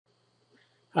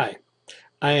Hi,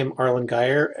 I am Arlen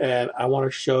Geyer, and I want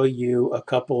to show you a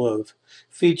couple of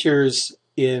features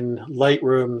in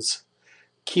Lightroom's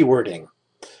keywording.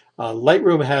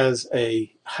 Lightroom has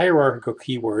a hierarchical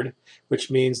keyword,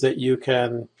 which means that you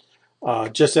can,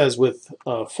 just as with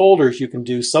folders, you can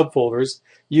do subfolders,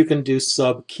 you can do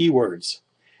sub-keywords.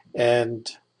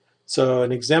 And so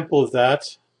an example of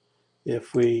that,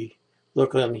 if we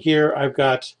look on here, I've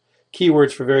got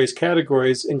keywords for various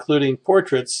categories, including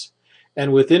portraits,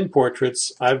 and within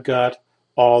portraits, I've got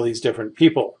all these different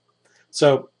people.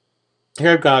 So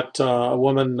here I've got a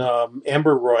woman,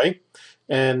 Amber Roy,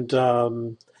 and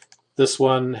this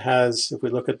one has, if we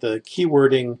look at the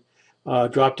keywording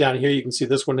drop down here, you can see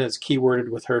this one is keyworded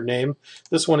with her name.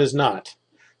 This one is not.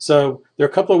 So there are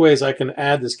a couple of ways I can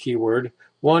add this keyword.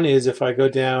 One is if I go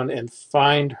down and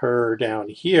find her down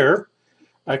here,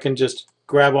 I can just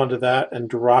grab onto that and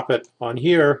drop it on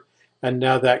here, and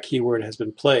now that keyword has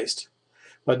been placed.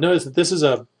 But notice that this is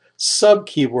a sub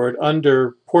keyword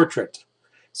under portrait.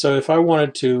 So if I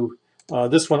wanted to,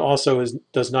 this one also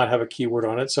does not have a keyword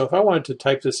on it. So if I wanted to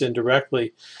type this in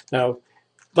directly, now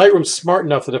Lightroom's smart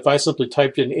enough that if I simply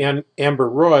typed in Amber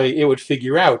Roy, it would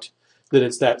figure out that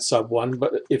it's that sub one.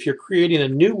 But if you're creating a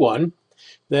new one,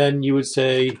 then you would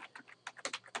say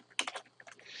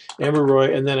Amber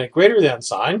Roy and then a greater than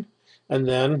sign, and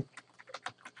then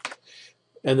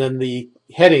the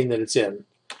heading that it's in.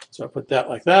 So I put that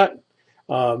like that.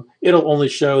 It'll only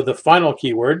show the final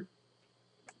keyword,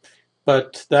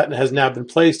 but that has now been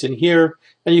placed in here,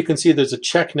 and you can see there's a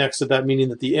check next to that, meaning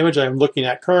that the image I'm looking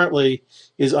at currently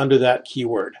is under that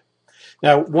keyword.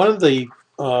 Now, one of the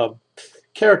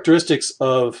characteristics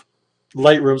of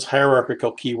Lightroom's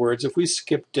hierarchical keywords, if we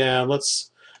skip down,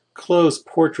 let's close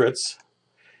portraits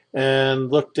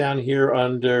and look down here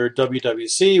under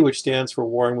WWC, which stands for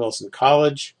Warren Wilson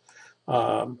College,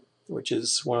 which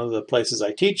is one of the places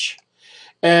I teach.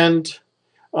 And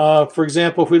for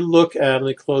example, if we look at, let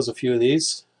me close a few of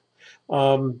these.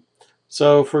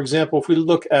 So for example, if we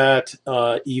look at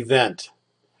event,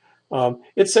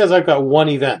 it says I've got one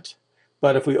event.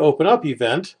 But if we open up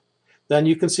event, then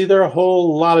you can see there are a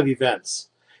whole lot of events.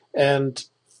 And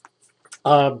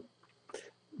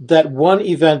that one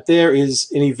event there is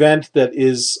an event that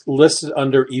is listed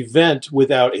under event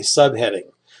without a subheading.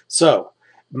 So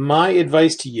my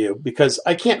advice to you, because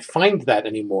I can't find that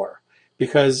anymore,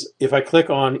 because if I click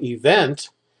on event,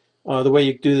 the way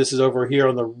you do this is over here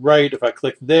on the right. If I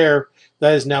click there,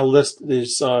 that is now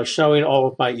showing all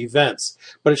of my events,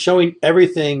 but it's showing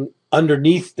everything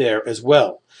underneath there as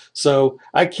well. So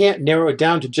I can't narrow it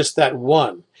down to just that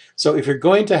one. So if you're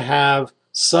going to have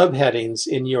subheadings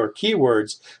in your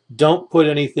keywords, don't put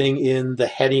anything in the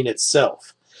heading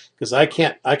itself, because I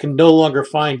can no longer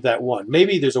find that one.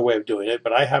 Maybe there's a way of doing it,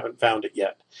 but I haven't found it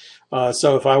yet.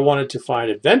 So if I wanted to find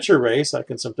adventure race, I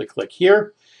can simply click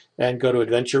here and go to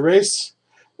adventure race,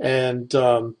 and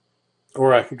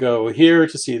or I could go here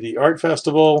to see the art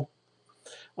festival,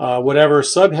 whatever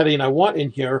subheading I want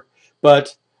in here.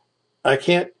 But I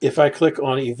can't, if I click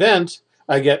on event,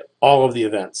 I get all of the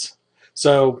events.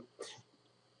 So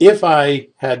if I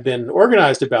had been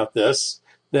organized about this,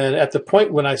 then at the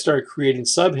point when I started creating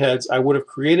subheads, I would have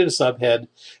created a subhead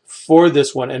for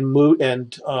this one and moved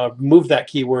that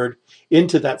keyword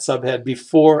into that subhead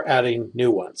before adding new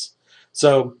ones.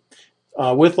 So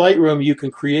with Lightroom, you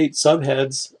can create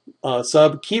subheads,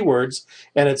 sub-keywords,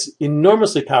 and it's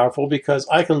enormously powerful because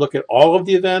I can look at all of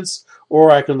the events,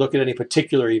 or I can look at any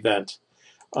particular event,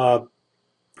 or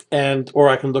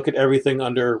I can look at everything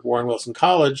under Warren Wilson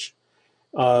College,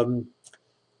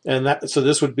 so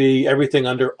this would be everything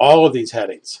under all of these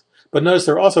headings. But notice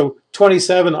there are also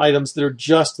 27 items that are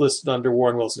just listed under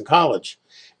Warren Wilson College,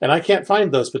 and I can't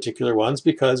find those particular ones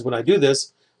because when I do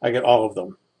this, I get all of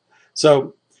them.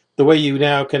 So the way you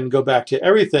now can go back to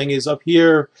everything is up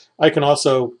here. I can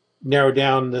also narrow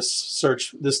down this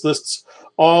search. This lists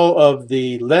all of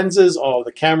the lenses, all of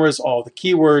the cameras, all of the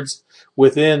keywords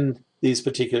within these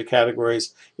particular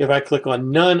categories. If I click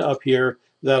on none up here,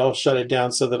 that'll shut it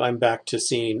down so that I'm back to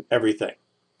seeing everything.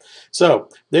 So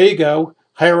there you go.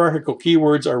 Hierarchical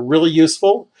keywords are really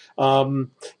useful,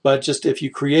 but just if you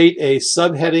create a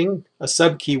subheading, a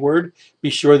sub-keyword,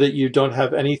 be sure that you don't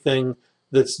have anything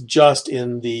that's just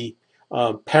in the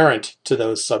parent to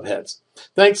those subheads.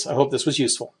 Thanks. I hope this was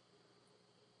useful.